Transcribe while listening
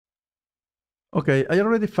Okay, I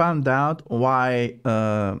already found out why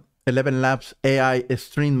Elevenlabs AI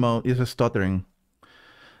stream mode is stuttering.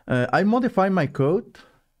 I modified my code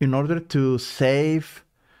in order to save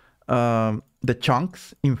the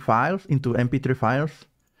chunks in files into MP3 files.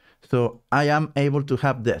 So I am able to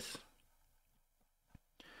have this.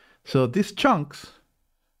 So these chunks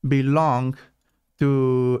belong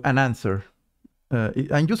to an answer.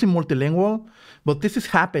 I'm using multilingual, but this is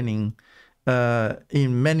happening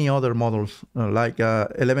in many other models like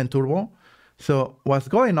 11 Turbo. So what's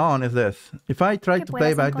going on is this. If I try to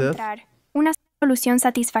play back this, una solución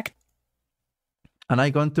satisfactoria. and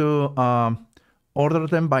I'm going to order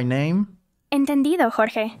them by name. Entendido,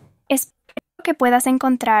 Jorge. Espero que puedas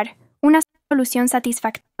encontrar una solución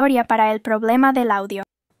satisfactoria para el problema del audio.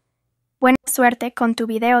 Buena suerte con tu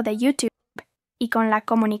video de YouTube y con la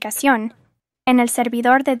comunicación en el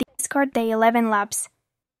servidor de Discord de Elevenlabs.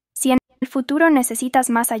 Si en el futuro necesitas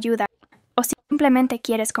más ayuda o simplemente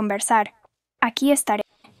quieres conversar, aquí estaré.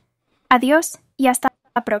 Adiós y hasta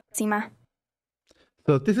la próxima.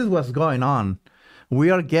 So this is what's going on. We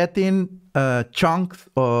are getting chunks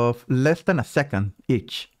of less than a second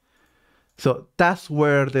each. So that's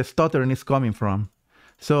where the stuttering is coming from.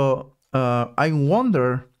 So I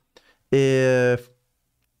wonder if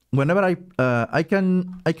whenever I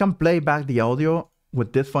can play back the audio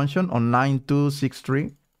with this function on line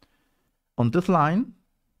 263 on this line.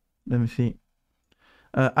 Let me see.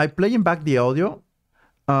 I'm playing back the audio,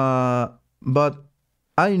 but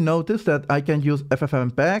I noticed that I can use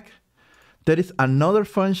FFmpeg. There is another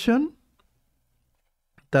function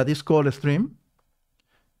that is called stream.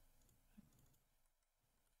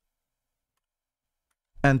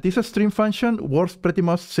 And this stream function works pretty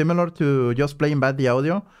much similar to just playing back the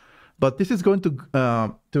audio, but this is going to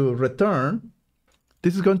return.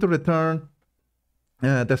 This is going to return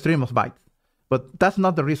the stream of bytes, but that's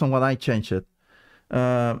not the reason why I changed it.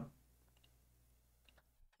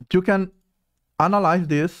 You can analyze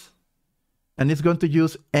this, and it's going to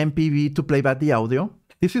use MPV to play back the audio.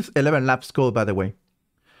 This is Elevenlabs code, by the way.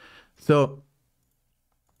 So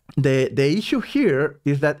the issue here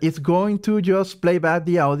is that it's going to just play back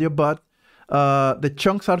the audio, but the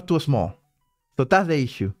chunks are too small. So that's the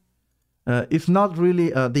issue. It's not really,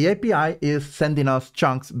 the API is sending us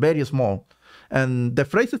chunks very small. And the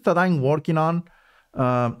phrases that I'm working on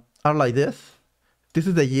are like this. This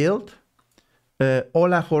is the yield.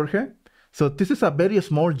 Hola, Jorge. So this is a very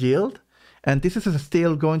small yield. And this is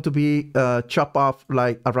still going to be chopped off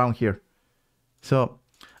like around here. So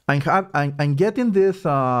I'm getting this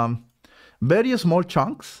very small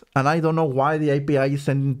chunks, and I don't know why the API is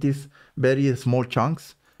sending these very small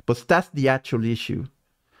chunks, but that's the actual issue.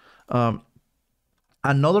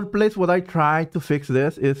 Another place where I try to fix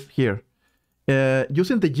this is here.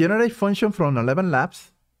 Using the generate function from Elevenlabs.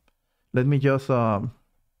 Let me just go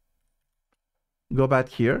back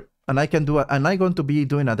here, and I can do it. And I'm going to be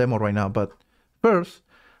doing a demo right now, but first,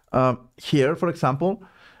 here, for example,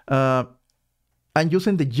 I'm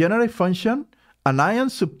using the generate function, and I am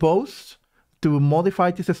supposed to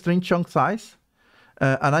modify this string chunk size,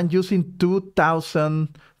 and I'm using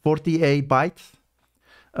 2048 bytes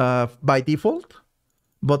by default,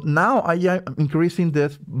 but now I am increasing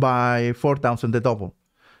this by 4,000, the double.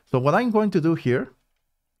 So what I'm going to do here,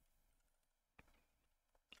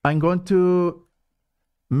 I'm going to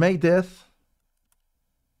make this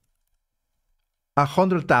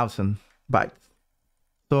 100,000 bytes.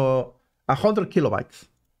 So 100 kilobytes.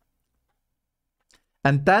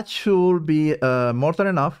 And that should be more than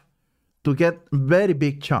enough to get very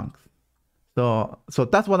big chunks. So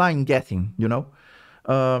that's what I'm guessing, you know.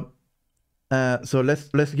 So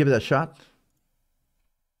let's give it a shot.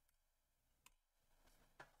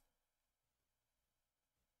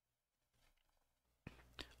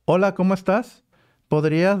 Hola, ¿cómo estás?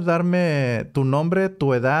 ¿Podrías darme tu nombre,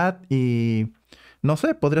 tu edad y, no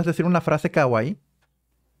sé, podrías decir una frase kawaii?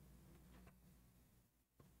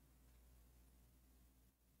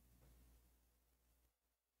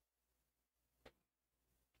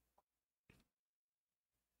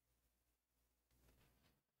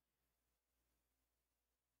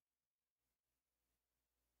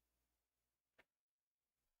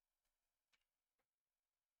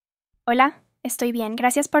 Hola, estoy bien,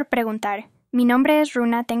 gracias por preguntar. Mi nombre es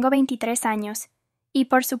Runa, tengo 23 años. Y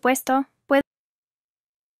por supuesto, puedo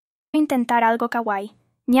intentar algo kawaii.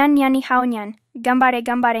 Nyan nyan ni hao nyan, gambare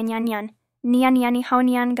gambare nyan nyan. Nyan nyan ni hao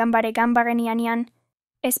nyan, gambare gambare nyan nyan.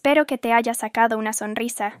 Espero que te haya sacado una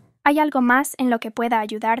sonrisa. ¿Hay algo más en lo que pueda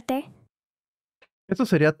ayudarte? Eso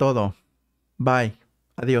sería todo. Bye.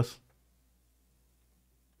 Adiós.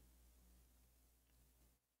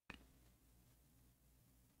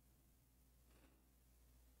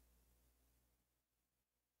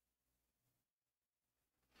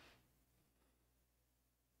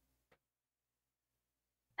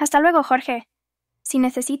 Hasta luego, Jorge. Si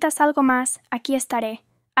necesitas algo más, aquí estaré.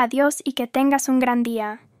 Adiós y que tengas un gran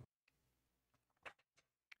día.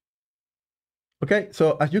 Okay,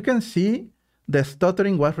 so as you can see, the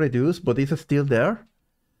stuttering was reduced, but it's still there.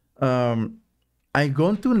 I'm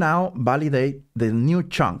going to now validate the new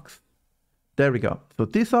chunks. There we go. So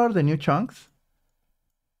these are the new chunks.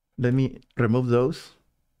 Let me remove those.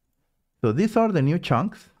 So these are the new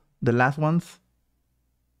chunks, the last ones.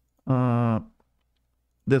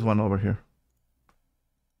 This one over here.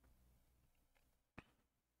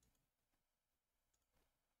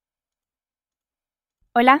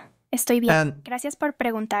 Hola, estoy bien. Gracias por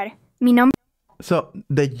preguntar. Mi nombre. So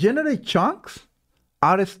the generate chunks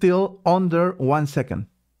are still under 1 second.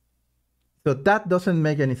 So that doesn't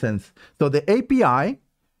make any sense. So the API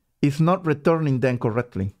is not returning them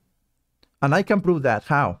correctly. And I can prove that.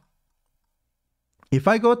 How? If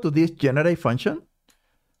I go to this generate function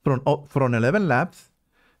from Elevenlabs,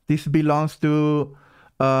 this belongs to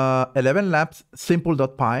Elevenlabs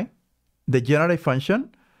simple.py, the generate function,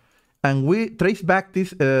 and we trace back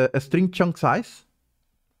this string chunk size.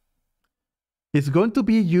 It's going to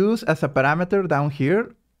be used as a parameter down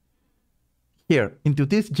here, into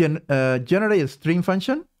this generate string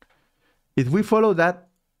function. If we follow that,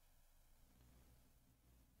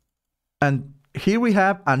 and here we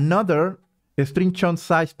have another string chunk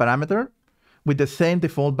size parameter with the same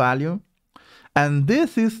default value. And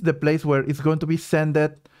this is the place where it's going to be sent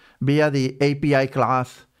via the API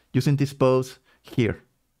class using this pose here.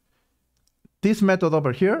 This method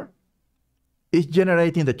over here is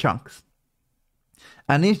generating the chunks.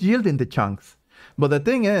 And it's yielding the chunks. But the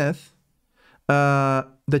thing is,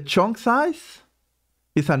 the chunk size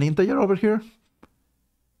is an integer over here.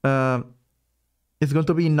 It's going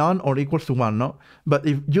to be none or equals to 1, no? But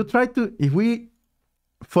if we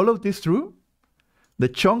follow this through, the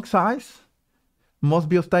chunk size must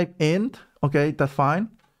be of type int. Okay, that's fine.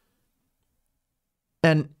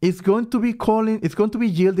 And it's going to be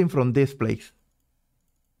yielding from this place.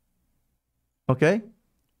 Okay?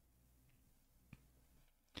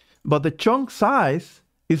 But the chunk size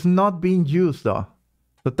is not being used though.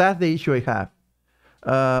 So that's the issue I have.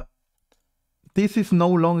 This is no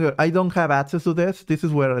longer, I don't have access to this. This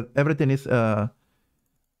is where everything is, where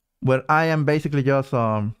I am basically just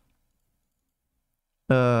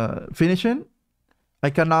finishing. I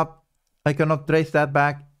cannot trace that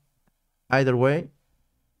back either way.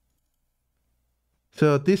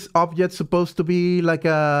 So this object's supposed to be like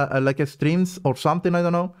a strings or something, I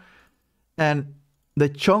don't know. And the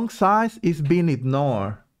chunk size is being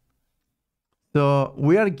ignored. So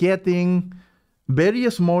we are getting very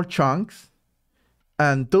small chunks,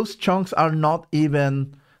 and those chunks are not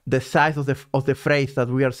even the size of the phrase that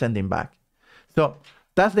we are sending back. So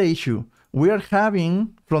that's the issue. We are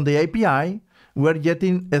having, from the API, we're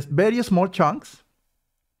getting very small chunks,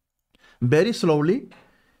 very slowly.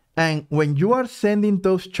 And when you are sending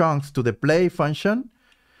those chunks to the play function,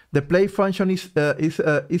 the play function is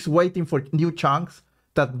waiting for new chunks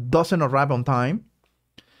that doesn't arrive on time.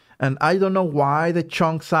 And I don't know why the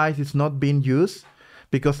chunk size is not being used,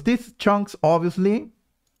 because these chunks, obviously,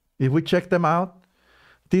 if we check them out,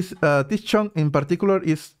 this chunk in particular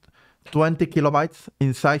is 20 kilobytes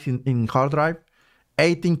in size in hard drive,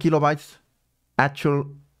 18 kilobytes actual,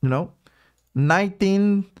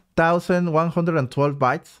 19,112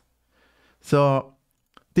 bytes. So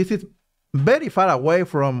this is very far away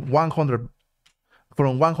from 100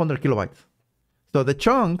 kilobytes. So the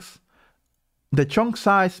chunk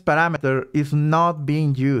size parameter is not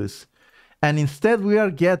being used. And instead we are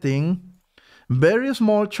getting very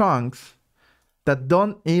small chunks that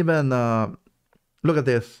don't even, look at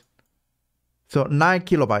this. So 9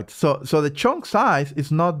 kilobytes. So the chunk size is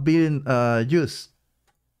not being used.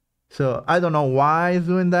 So I don't know why it's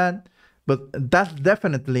doing that, but that's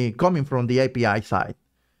definitely coming from the API side.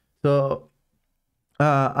 So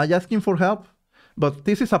I'm asking for help, but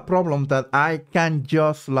this is a problem that I can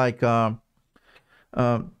just like, what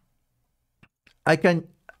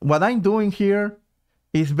I'm doing here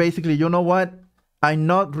is basically, you know what? I'm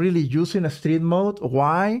not really using a stream mode.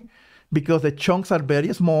 Why? Because the chunks are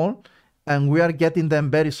very small and we are getting them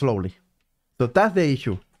very slowly. So that's the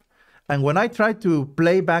issue. And when I try to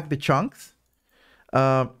play back the chunks,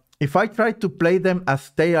 if I try to play them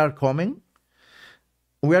as they are coming,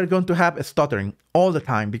 we are going to have a stuttering all the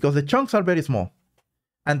time because the chunks are very small.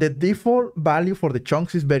 And the default value for the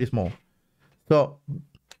chunks is very small. So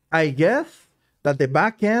I guess that the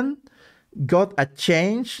backend got a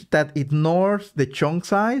change that ignores the chunk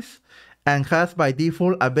size and has by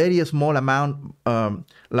default a very small amount,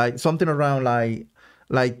 like something around like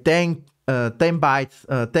 10 bytes,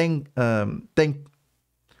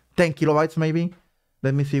 10 kilobytes maybe.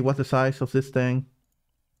 Let me see what's the size of this thing.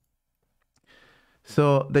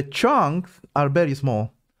 So the chunks are very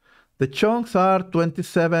small. The chunks are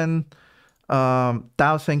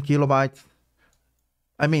 27,000 kilobytes.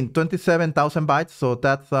 I mean, 27,000 bytes. So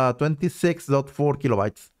that's 26.4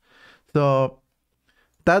 kilobytes. So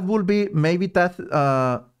that will be, maybe that,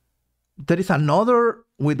 there is another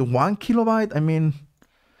with 1 kilobyte. I mean,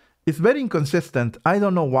 it's very inconsistent. I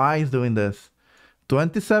don't know why it's doing this.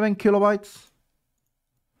 27 kilobytes.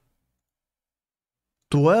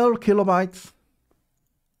 12 kilobytes.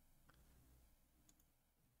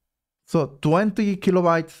 So 20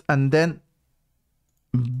 kilobytes, and then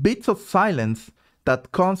bits of silence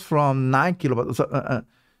that comes from 9 kilobytes. So,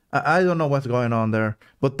 I don't know what's going on there,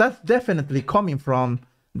 but that's definitely coming from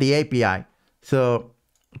the API. So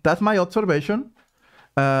that's my observation.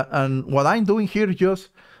 And what I'm doing here is just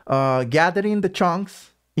gathering the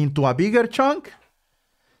chunks into a bigger chunk.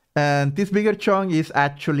 And this bigger chunk is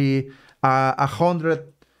actually 100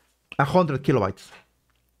 kilobytes.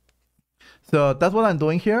 So that's what I'm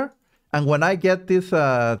doing here. And when I get this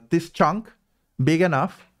this chunk big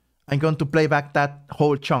enough, I'm going to play back that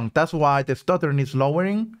whole chunk. That's why the stuttering is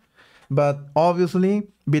lowering. But obviously,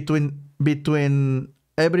 between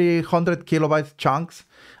every 100 kilobytes chunks,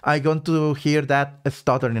 I'm going to hear that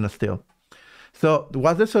stuttering still. So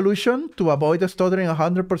what's the solution to avoid the stuttering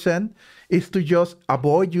 100% is to just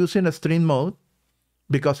avoid using a stream mode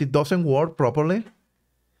because it doesn't work properly,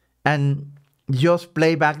 and just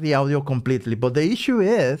play back the audio completely. But the issue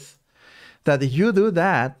is that if you do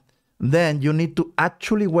that, then you need to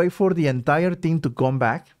actually wait for the entire thing to come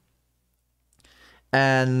back,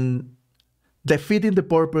 and defeating the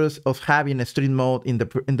purpose of having a stream mode in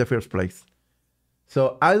the first place.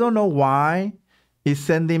 So I don't know why it's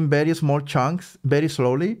sending very small chunks very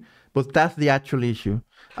slowly, but that's the actual issue.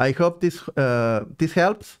 I hope this this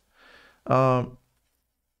helps.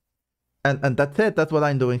 And that's it. That's what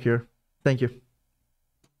I'm doing here. Thank you.